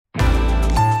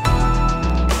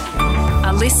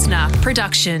listener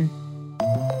production.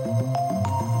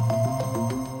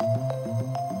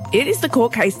 It is the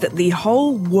court case that the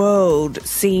whole world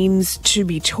seems to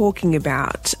be talking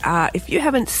about. If you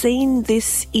haven't seen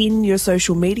this in your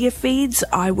social media feeds,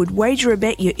 I would wager a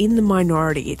bet you're in the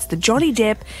minority. It's the Johnny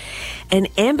Depp and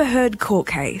Amber Heard court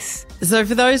case. So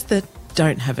for those that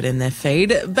don't have it in their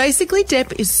feed, basically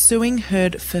Depp is suing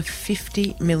Heard for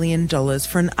 $50 million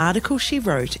for an article she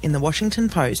wrote in the Washington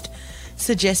Post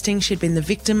suggesting she'd been the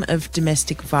victim of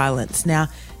domestic violence. Now,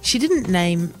 she didn't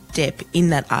name Depp in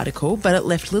that article, but it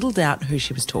left little doubt who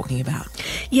she was talking about.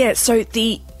 Yeah, so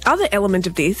the other element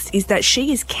of this is that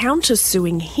she is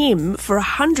countersuing him for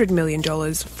 $100 million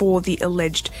for the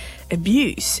alleged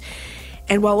abuse.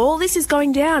 And while all this is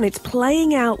going down, it's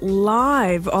playing out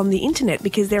live on the internet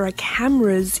because there are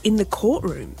cameras in the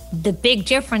courtroom. The big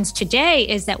difference today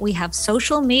is that we have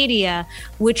social media,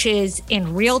 which is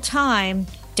in real time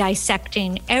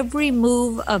dissecting every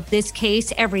move of this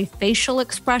case, every facial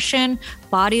expression,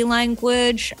 body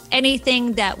language,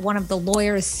 anything that one of the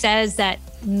lawyers says that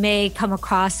may come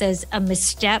across as a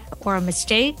misstep or a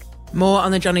mistake. More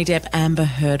on the Johnny Depp Amber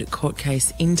Heard court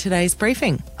case in today's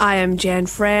briefing. I am Jan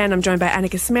Fran. I'm joined by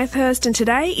Annika Smethurst, and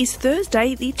today is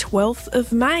Thursday, the 12th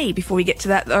of May. Before we get to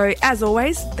that, though, as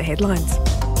always, the headlines.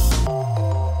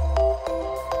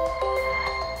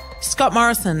 Scott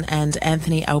Morrison and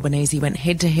Anthony Albanese went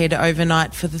head-to-head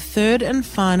overnight for the third and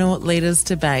final leaders'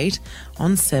 debate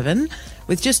on 7,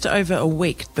 with just over a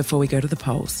week before we go to the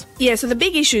polls. Yeah, so the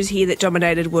big issues here that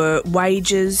dominated were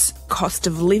wages, cost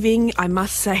of living. I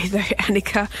must say, though,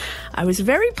 Annika, I was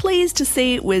very pleased to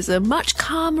see it was a much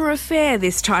calmer affair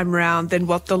this time round than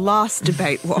what the last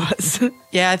debate was.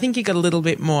 Yeah, I think you got a little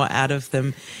bit more out of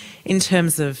them in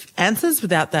terms of answers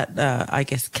without that,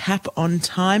 cap on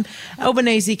time.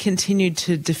 Albanese continued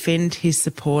to defend his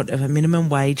support of a minimum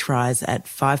wage rise at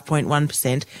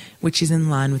 5.1%, which is in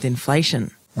line with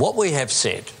inflation. What we have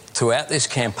said throughout this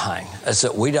campaign is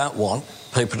that we don't want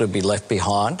people to be left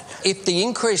behind. If the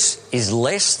increase is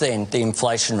less than the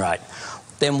inflation rate,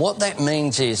 then what that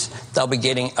means is they'll be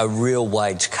getting a real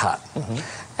wage cut.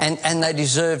 Mm-hmm. And they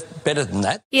deserve better than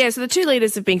that. Yeah, so the two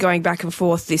leaders have been going back and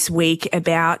forth this week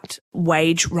about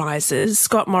wage rises.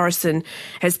 Scott Morrison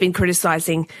has been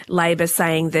criticising Labor,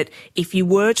 saying that if you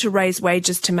were to raise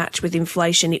wages to match with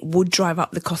inflation, it would drive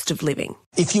up the cost of living.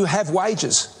 If you have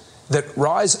wages that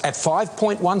rise at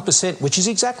 5.1%, which is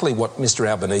exactly what Mr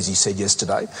Albanese said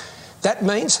yesterday, that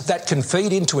means that can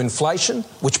feed into inflation,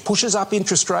 which pushes up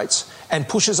interest rates and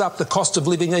pushes up the cost of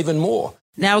living even more.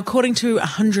 Now, according to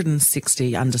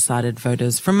 160 undecided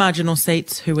voters from marginal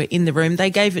seats who were in the room, they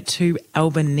gave it to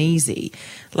Albanese.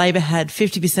 Labor had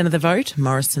 50% of the vote,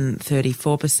 Morrison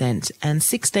 34%, and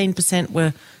 16%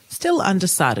 were still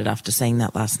undecided after seeing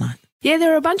that last night. Yeah,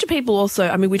 there are a bunch of people also,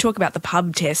 I mean, we talk about the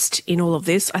pub test in all of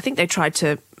this. I think they tried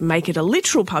to make it a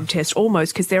literal pub test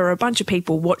almost, because there are a bunch of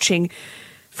people watching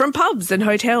from pubs and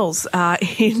hotels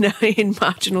in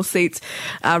marginal seats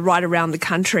right around the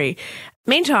country.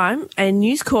 Meantime, a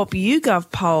News Corp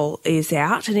YouGov poll is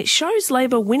out, and it shows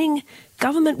Labor winning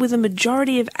government with a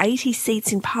majority of 80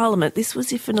 seats in Parliament. This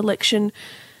was if an election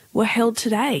were held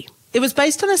today. It was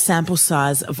based on a sample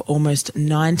size of almost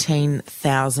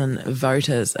 19,000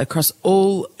 voters across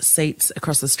all seats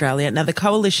across Australia. Now, the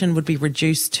coalition would be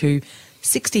reduced to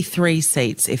 63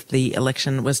 seats if the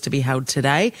election was to be held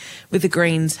today, with the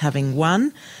Greens having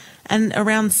 1 and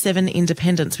around 7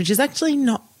 independents, which is actually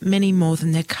not many more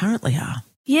than there currently are.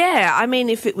 Yeah, I mean,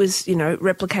 if it was,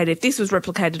 replicated, if this was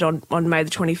replicated on May the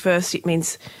 21st, it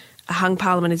means a hung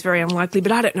parliament is very unlikely.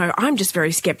 But I don't know, I'm just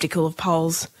very sceptical of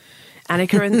polls,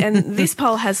 Annika, and this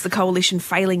poll has the coalition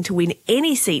failing to win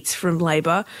any seats from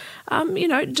Labor,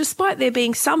 despite there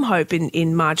being some hope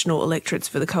in marginal electorates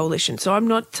for the coalition. So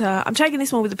I'm taking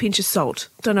this one with a pinch of salt.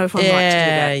 Don't know if I'm right to do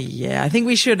that. Yeah, I think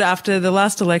we should, after the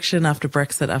last election, after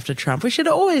Brexit, after Trump, we should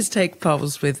always take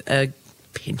polls with a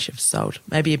pinch of salt,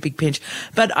 maybe a big pinch.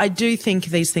 But I do think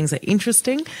these things are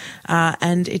interesting,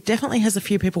 and it definitely has a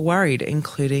few people worried,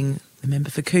 including the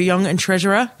member for Kooyong and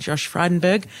Treasurer, Josh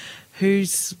Frydenberg,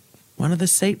 who's one of the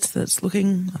seats that's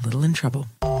looking a little in trouble.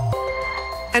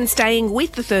 And staying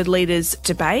with the third leaders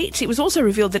debate, it was also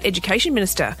revealed that Education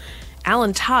Minister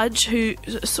Alan Tudge, who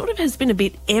sort of has been a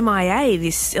bit MIA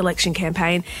this election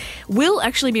campaign, will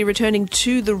actually be returning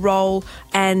to the role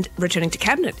and returning to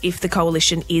Cabinet if the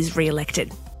coalition is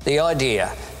re-elected. The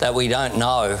idea that we don't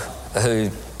know who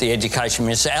the Education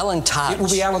Minister, Alan Tudge. It will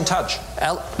be Alan Tudge.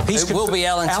 It will be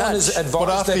Alan Tudge. Alan has advised but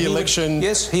after that the election,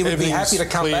 he would be happy to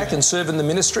come back and serve in the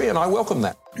ministry, and I welcome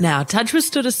that. Now, Tudge was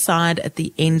stood aside at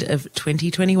the end of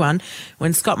 2021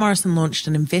 when Scott Morrison launched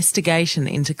an investigation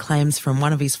into claims from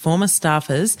one of his former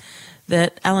staffers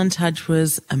that Alan Tudge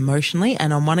was emotionally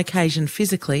and on one occasion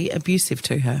physically abusive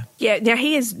to her. Yeah, now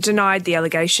he has denied the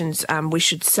allegations, we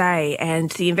should say, and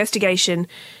the investigation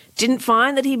didn't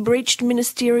find that he breached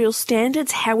ministerial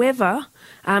standards. However,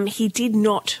 he did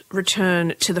not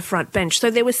return to the front bench. So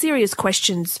there were serious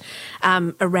questions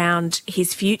around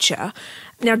his future.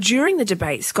 Now, during the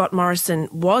debate, Scott Morrison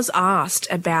was asked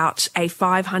about a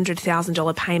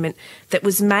 $500,000 payment that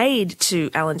was made to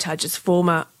Alan Tudge's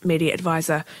former media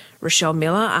advisor, Rochelle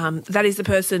Miller. That is the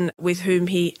person with whom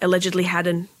he allegedly had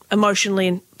an emotionally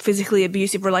and physically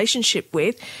abusive relationship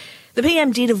with. The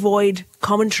PM did avoid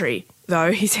commentary,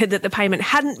 though. He said that the payment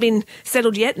hadn't been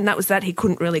settled yet, and that was that. He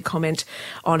couldn't really comment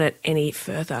on it any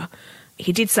further.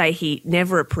 He did say he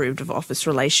never approved of office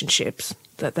relationships,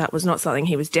 that was not something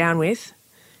he was down with.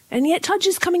 And yet Tudge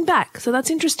is coming back, so that's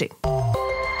interesting.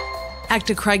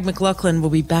 Actor Craig McLachlan will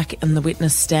be back in the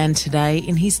witness stand today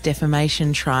in his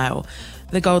defamation trial.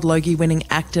 The Gold Logie winning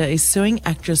actor is suing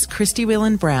actress Christy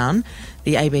Whelan Brown,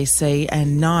 the ABC,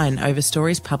 and Nine over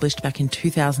stories published back in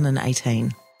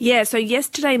 2018. Yeah, so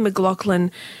yesterday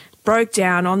McLachlan broke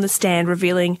down on the stand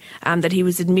revealing that he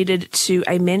was admitted to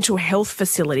a mental health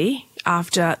facility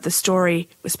after the story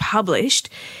was published.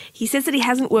 He says that he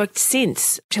hasn't worked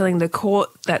since, telling the court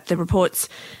that the reports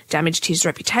damaged his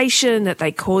reputation, that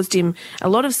they caused him a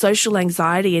lot of social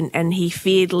anxiety and he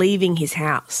feared leaving his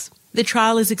house. The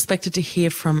trial is expected to hear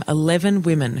from 11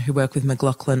 women who work with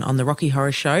McLachlan on The Rocky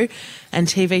Horror Show and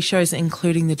TV shows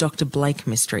including the Dr. Blake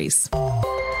mysteries.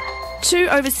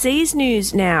 To overseas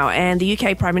news now, and the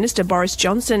UK Prime Minister Boris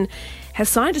Johnson has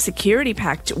signed a security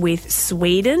pact with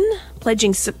Sweden,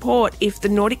 pledging support if the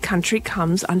Nordic country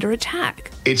comes under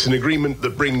attack. It's an agreement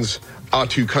that brings our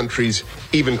two countries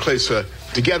even closer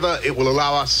together. It will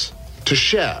allow us to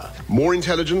share more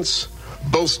intelligence,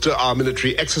 bolster our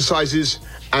military exercises,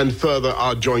 and further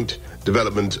our joint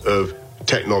development of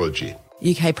technology.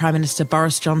 UK Prime Minister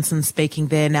Boris Johnson speaking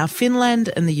there. Now,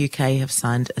 Finland and the UK have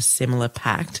signed a similar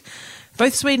pact.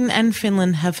 Both Sweden and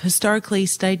Finland have historically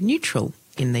stayed neutral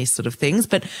in these sort of things,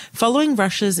 but following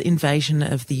Russia's invasion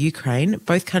of the Ukraine,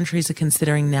 both countries are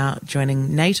considering now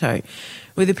joining NATO,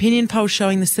 with opinion polls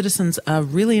showing the citizens are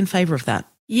really in favour of that.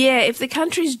 Yeah, if the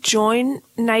countries join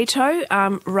NATO,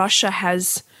 Russia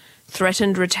has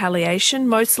threatened retaliation,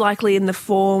 most likely in the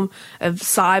form of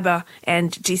cyber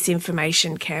and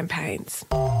disinformation campaigns.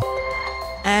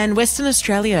 And Western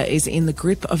Australia is in the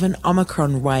grip of an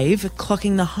Omicron wave,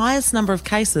 clocking the highest number of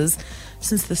cases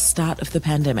since the start of the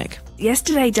pandemic.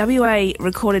 Yesterday, WA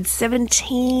recorded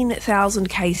 17,000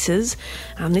 cases.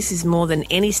 This is more than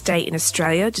any state in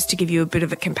Australia. Just to give you a bit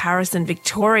of a comparison,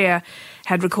 Victoria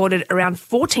had recorded around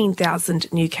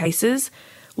 14,000 new cases,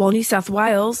 while New South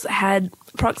Wales had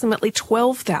approximately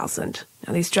 12,000.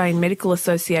 Now, the Australian Medical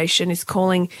Association is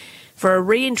calling for a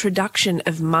reintroduction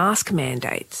of mask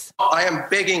mandates. I am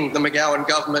begging the McGowan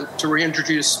government to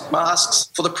reintroduce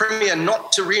masks. For the Premier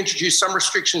not to reintroduce some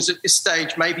restrictions at this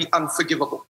stage may be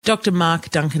unforgivable. Dr. Mark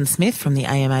Duncan-Smith from the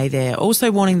AMA there, also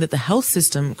warning that the health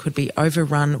system could be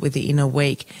overrun within a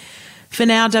week. For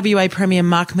now, WA Premier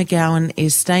Mark McGowan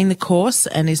is staying the course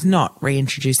and is not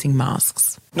reintroducing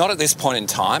masks. Not at this point in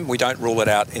time. We don't rule it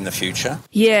out in the future.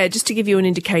 Yeah, just to give you an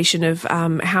indication of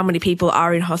how many people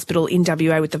are in hospital in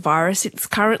WA with the virus, it's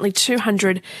currently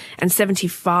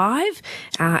 275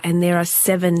 and there are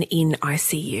 7 in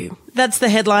ICU. That's the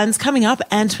headlines. Coming up,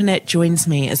 Antoinette joins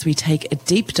me as we take a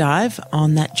deep dive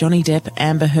on that Johnny Depp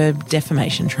Amber Heard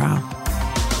defamation trial.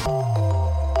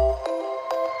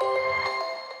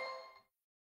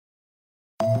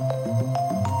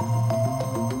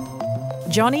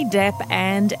 Johnny Depp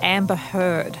and Amber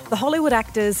Heard. The Hollywood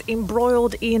actors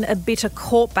embroiled in a bitter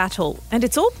court battle, and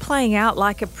it's all playing out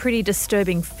like a pretty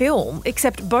disturbing film,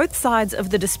 except both sides of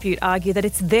the dispute argue that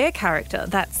it's their character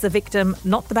that's the victim,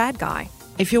 not the bad guy.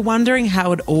 If you're wondering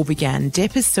how it all began,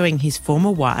 Depp is suing his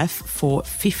former wife for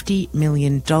 $50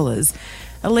 million,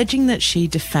 alleging that she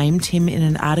defamed him in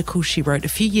an article she wrote a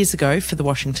few years ago for the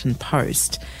Washington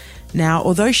Post. Now,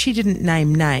 although she didn't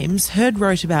name names, Heard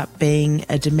wrote about being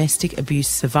a domestic abuse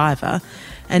survivor,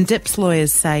 and Depp's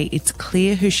lawyers say it's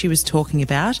clear who she was talking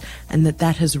about and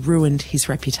that has ruined his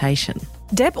reputation.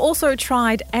 Depp also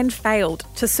tried and failed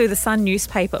to sue the Sun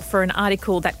newspaper for an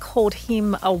article that called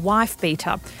him a wife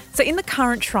beater. So in the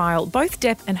current trial, both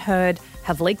Depp and Heard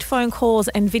have leaked phone calls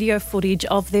and video footage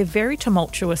of their very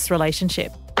tumultuous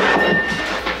relationship.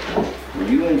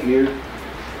 you in here?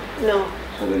 No.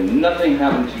 So then nothing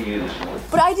happened to you this morning.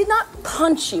 But I did not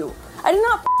punch you. I did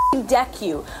not f***ing deck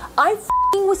you. I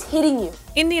f***ing was hitting you.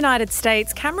 In the United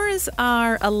States, cameras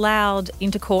are allowed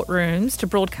into courtrooms to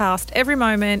broadcast every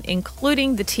moment,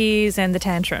 including the tears and the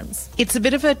tantrums. It's a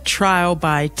bit of a trial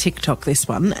by TikTok, this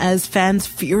one, as fans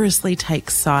furiously take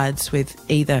sides with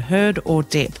either Heard or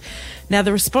Depp. Now,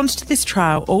 the response to this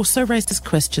trial also raises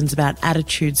questions about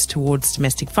attitudes towards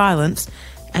domestic violence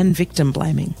and victim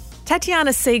blaming.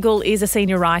 Tatiana Siegel is a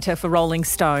senior writer for Rolling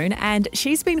Stone, and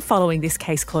she's been following this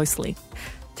case closely.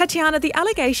 Tatiana, the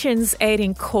allegations aired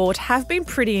in court have been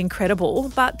pretty incredible,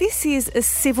 but this is a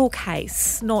civil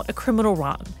case, not a criminal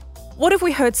one. What have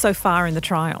we heard so far in the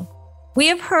trial? We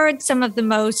have heard some of the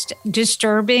most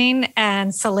disturbing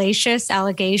and salacious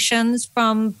allegations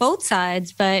from both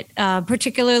sides, but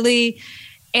particularly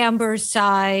Amber's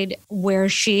side, where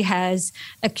she has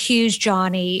accused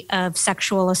Johnny of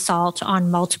sexual assault on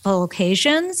multiple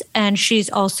occasions, and she's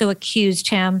also accused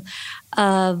him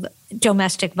of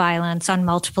domestic violence on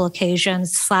multiple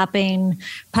occasions, slapping,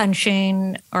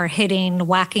 punching, or hitting,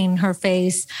 whacking her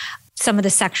face. Some of the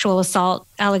sexual assault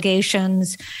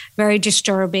allegations, very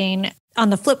disturbing. On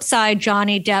the flip side,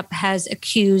 Johnny Depp has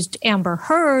accused Amber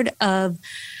Heard of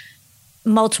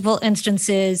multiple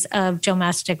instances of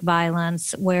domestic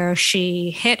violence where she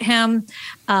hit him.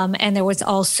 And there was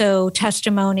also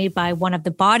testimony by one of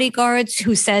the bodyguards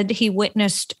who said he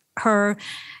witnessed her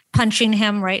punching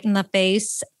him right in the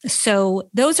face. So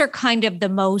those are kind of the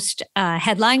most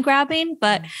headline grabbing.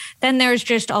 But then there's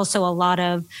just also a lot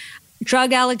of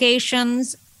drug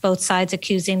allegations, both sides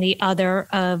accusing the other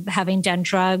of having done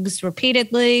drugs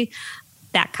repeatedly,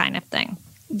 that kind of thing.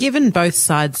 Given both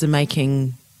sides are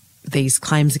making these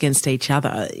claims against each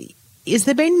other, has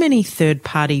there been many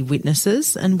third-party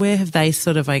witnesses, and where have they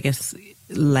sort of, I guess,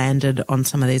 landed on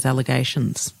some of these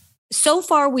allegations? So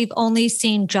far, we've only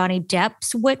seen Johnny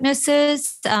Depp's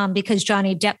witnesses because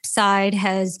Johnny Depp's side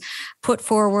has put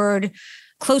forward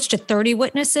close to 30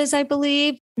 witnesses, I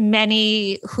believe,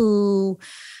 many who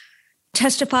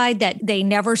testified that they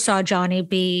never saw Johnny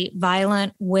be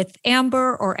violent with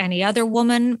Amber or any other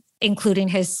woman, including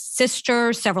his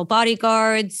sister, several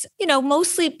bodyguards,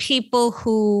 mostly people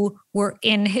who were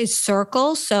in his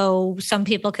circle. So some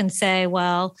people can say,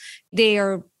 well, they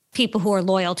are people who are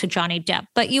loyal to Johnny Depp.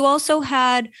 But you also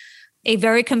had a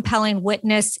very compelling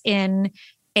witness in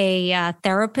a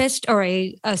therapist or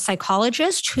a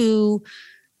psychologist who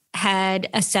had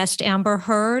assessed Amber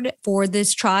Heard for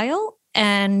this trial.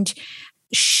 And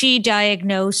she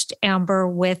diagnosed Amber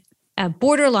with a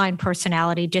borderline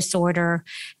personality disorder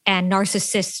and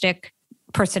narcissistic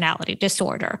personality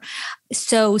disorder.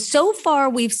 So far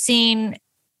we've seen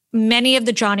many of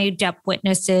the Johnny Depp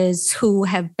witnesses who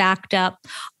have backed up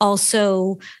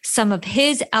also some of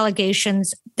his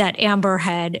allegations that Amber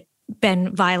had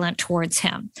been violent towards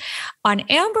him. On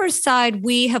Amber's side,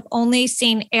 we have only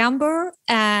seen Amber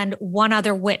and one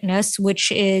other witness,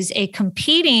 which is a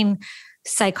competing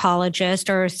psychologist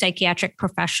or psychiatric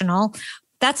professional.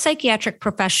 That psychiatric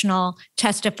professional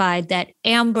testified that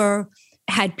Amber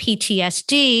had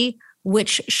PTSD,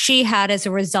 which she had as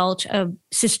a result of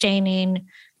sustaining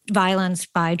violence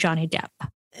by Johnny Depp.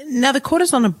 Now, the court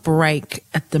is on a break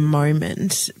at the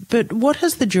moment, but what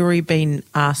has the jury been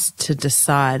asked to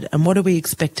decide, and what are we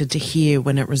expected to hear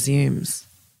when it resumes?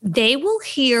 They will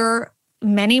hear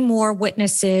many more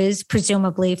witnesses,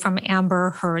 presumably from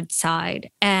Amber Heard's side,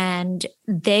 and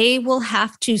they will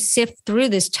have to sift through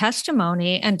this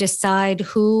testimony and decide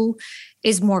who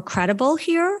is more credible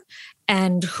here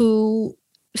and who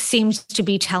seems to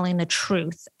be telling the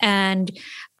truth. And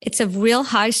it's a real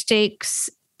high stakes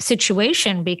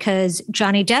situation because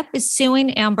Johnny Depp is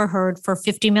suing Amber Heard for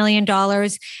 $50 million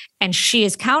and she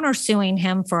is countersuing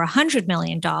him for $100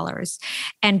 million.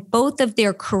 And both of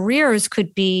their careers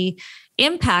could be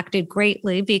impacted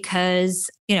greatly because,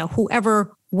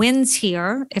 whoever wins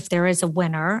here, if there is a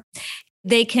winner,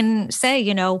 they can say,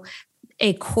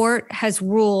 a court has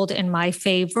ruled in my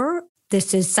favor.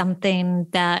 This is something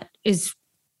that is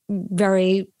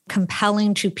very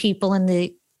compelling to people in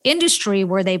the industry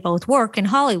where they both work in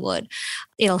Hollywood.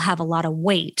 It'll have a lot of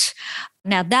weight.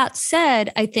 Now, that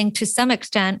said, I think to some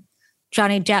extent,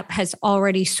 Johnny Depp has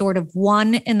already sort of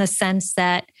won in the sense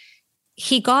that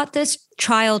he got this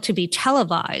trial to be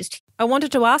televised. I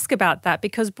wanted to ask about that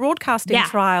because broadcasting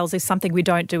trials is something we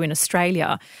don't do in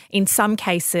Australia. In some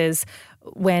cases,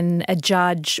 when a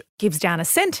judge gives down a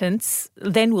sentence,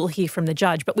 then we'll hear from the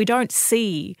judge, but we don't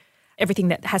see everything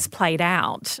that has played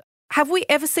out. Have we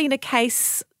ever seen a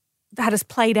case that has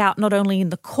played out not only in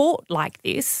the court like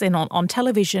this and on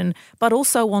television, but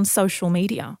also on social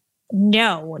media?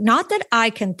 No, not that I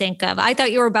can think of. I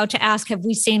thought you were about to ask, have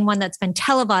we seen one that's been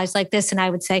televised like this? And I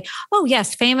would say, oh,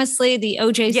 yes, famously the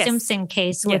O.J. Simpson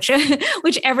case, which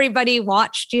everybody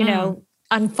watched,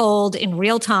 unfold in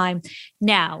real time.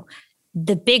 Now,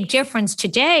 the big difference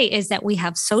today is that we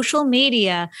have social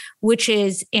media, which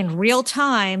is in real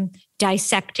time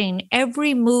dissecting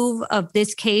every move of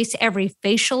this case, every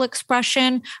facial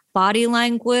expression, body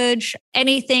language,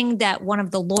 anything that one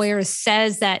of the lawyers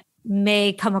says that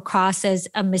may come across as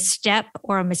a misstep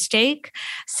or a mistake.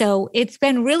 So it's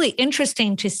been really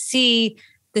interesting to see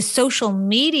the social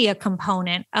media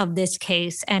component of this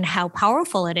case and how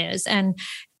powerful it is. And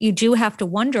you do have to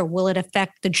wonder, will it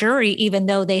affect the jury, even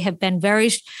though they have been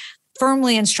very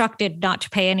firmly instructed not to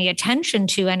pay any attention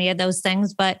to any of those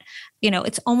things. But,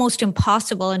 it's almost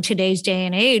impossible in today's day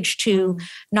and age to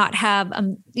not have,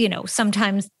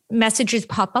 sometimes messages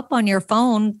pop up on your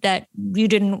phone that you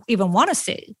didn't even want to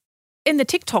see. In the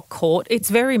TikTok court, it's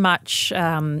very much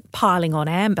piling on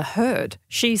Amber Heard.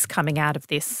 She's coming out of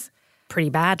this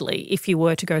pretty badly if you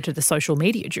were to go to the social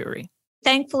media jury.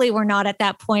 Thankfully, we're not at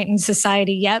that point in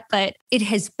society yet, but it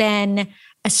has been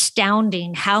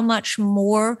astounding how much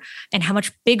more and how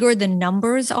much bigger the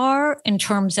numbers are in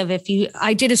terms of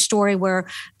I did a story where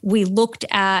we looked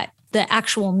at the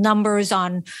actual numbers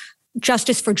on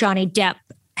Justice for Johnny Depp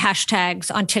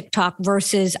hashtags on TikTok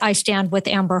versus I Stand with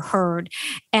Amber Heard.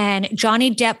 And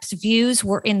Johnny Depp's views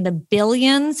were in the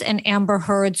billions and Amber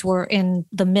Heard's were in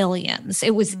the millions.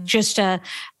 It was just a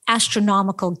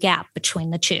astronomical gap between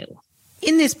the two.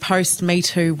 In this post-Me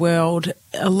Too world,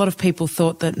 a lot of people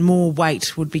thought that more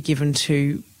weight would be given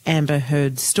to Amber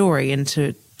Heard's story and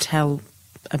to tell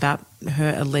about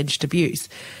her alleged abuse.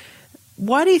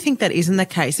 Why do you think that isn't the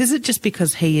case? Is it just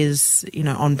because he is,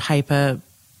 on paper,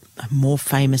 a more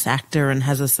famous actor and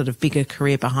has a sort of bigger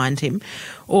career behind him?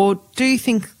 Or do you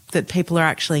think that people are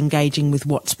actually engaging with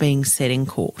what's being said in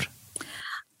court?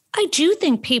 I do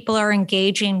think people are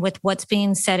engaging with what's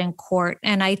being said in court.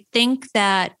 And I think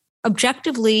that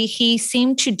objectively, he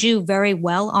seemed to do very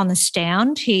well on the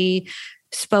stand. He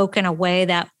spoke in a way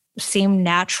that seemed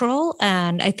natural.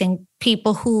 And I think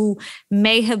people who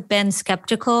may have been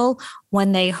skeptical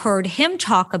when they heard him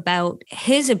talk about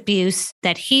his abuse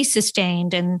that he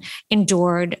sustained and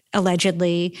endured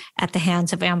allegedly at the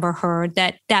hands of Amber Heard,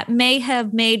 that may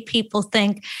have made people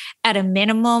think at a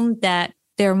minimum that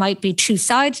there might be two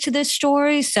sides to this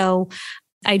story. So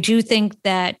I do think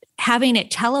that having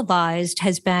it televised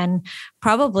has been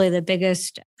probably the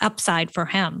biggest upside for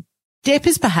him. Depp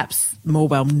is perhaps more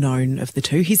well known of the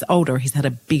two. He's older, he's had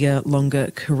a bigger,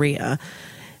 longer career,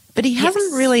 but he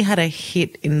hasn't really had a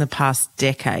hit in the past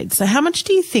decade. So how much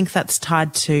do you think that's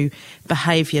tied to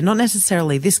behaviour? Not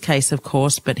necessarily this case, of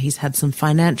course, but he's had some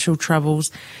financial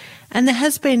troubles. And there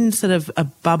has been sort of a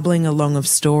bubbling along of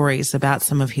stories about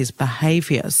some of his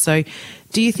behaviour. So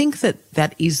do you think that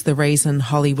that is the reason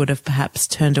Hollywood have perhaps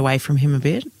turned away from him a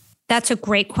bit? That's a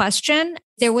great question.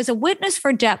 There was a witness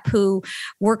for Depp who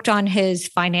worked on his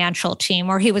financial team,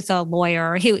 or he was a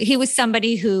lawyer. He was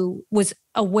somebody who was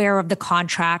aware of the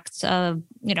contracts of,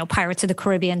 Pirates of the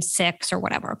Caribbean 6 or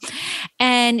whatever.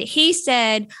 And he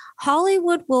said,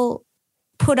 Hollywood will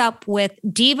put up with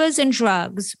divas and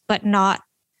drugs, but not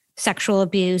sexual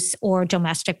abuse or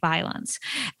domestic violence.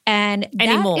 And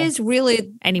that is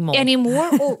really anymore.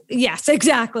 Well, yes,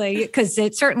 exactly. Because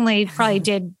it certainly probably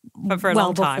did for a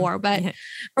long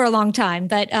time.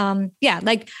 But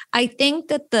I think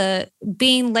that the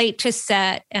being late to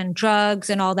set and drugs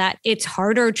and all that, it's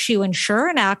harder to insure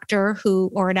an actor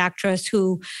or an actress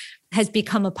who has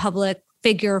become a public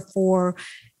figure for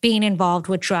being involved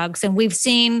with drugs. And we've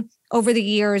seen over the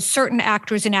years, certain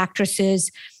actors and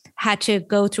actresses had to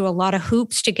go through a lot of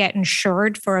hoops to get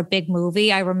insured for a big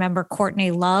movie. I remember Courtney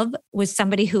Love was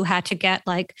somebody who had to get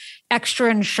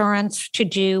extra insurance to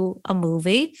do a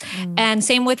movie. And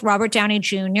same with Robert Downey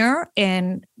Jr.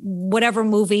 in whatever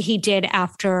movie he did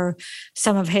after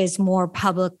some of his more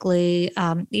publicly,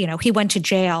 he went to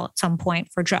jail at some point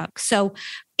for drugs. So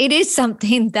it is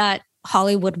something that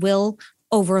Hollywood will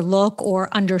overlook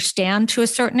or understand to a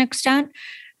certain extent.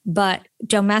 But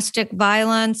domestic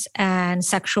violence and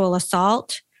sexual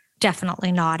assault,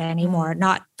 definitely not anymore,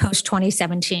 not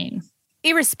post-2017.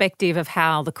 Irrespective of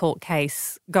how the court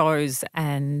case goes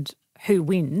and who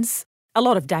wins, a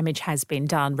lot of damage has been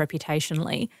done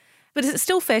reputationally. But is it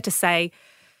still fair to say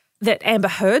that Amber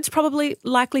Heard's probably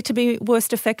likely to be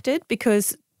worst affected?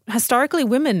 Because historically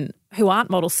women who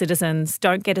aren't model citizens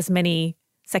don't get as many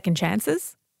second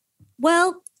chances?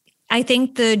 Well, I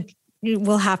think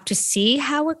we'll have to see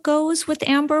how it goes with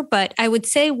Amber, but I would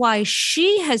say why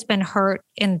she has been hurt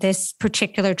in this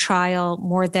particular trial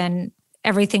more than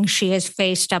everything she has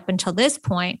faced up until this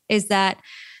point, is that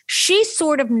she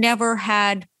sort of never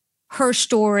had her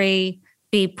story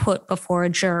be put before a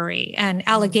jury and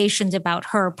allegations about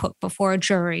her put before a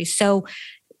jury. So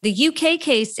the UK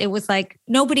case, it was like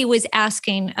nobody was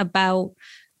asking about,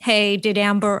 hey, did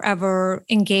Amber ever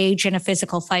engage in a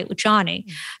physical fight with Johnny?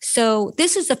 So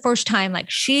this is the first time like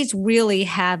she's really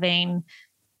having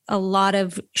a lot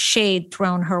of shade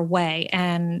thrown her way.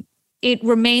 And it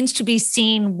remains to be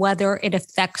seen whether it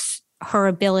affects her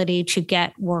ability to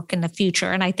get work in the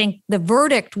future. And I think the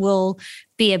verdict will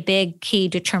be a big key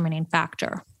determining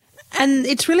factor. And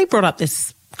it's really brought up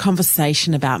this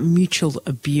conversation about mutual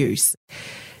abuse.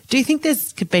 Do you think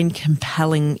there's been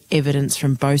compelling evidence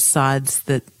from both sides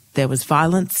that there was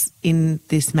violence in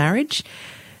this marriage?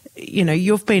 You know,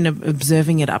 you've been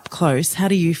observing it up close. How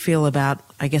do you feel about,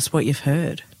 I guess, what you've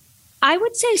heard? I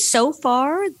would say so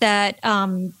far that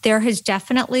there has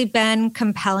definitely been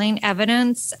compelling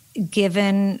evidence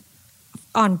given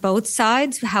on both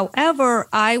sides. However,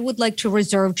 I would like to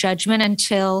reserve judgment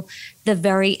until the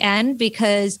very end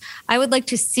because I would like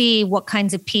to see what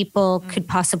kinds of people could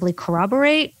possibly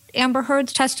corroborate Amber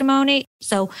Heard's testimony.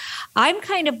 So I'm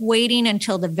kind of waiting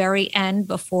until the very end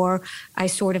before I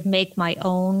sort of make my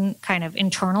own kind of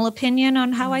internal opinion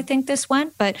on how I think this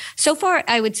went. But so far,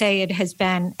 I would say it has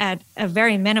been at a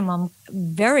very minimum,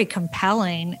 very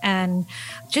compelling and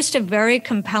just a very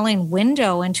compelling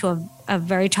window into a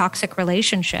very toxic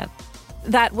relationship.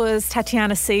 That was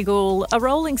Tatiana Siegel, a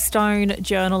Rolling Stone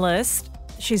journalist.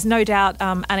 She's no doubt,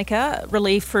 Annika,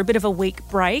 relieved for a bit of a week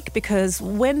break because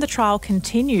when the trial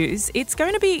continues, it's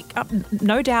going to be,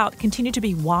 no doubt, continue to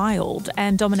be wild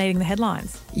and dominating the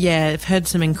headlines. Yeah, I've heard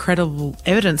some incredible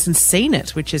evidence and seen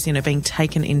it, which is, being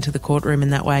taken into the courtroom in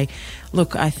that way.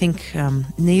 Look, I think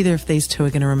neither of these two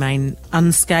are going to remain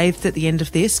unscathed at the end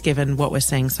of this, given what we're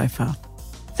seeing so far.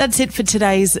 That's it for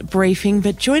today's briefing,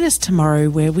 but join us tomorrow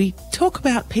where we talk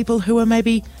about people who are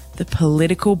maybe the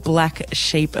political black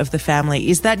sheep of the family.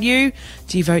 Is that you?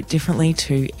 Do you vote differently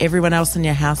to everyone else in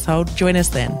your household? Join us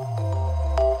then.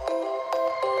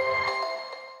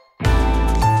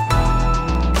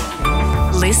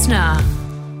 Listener.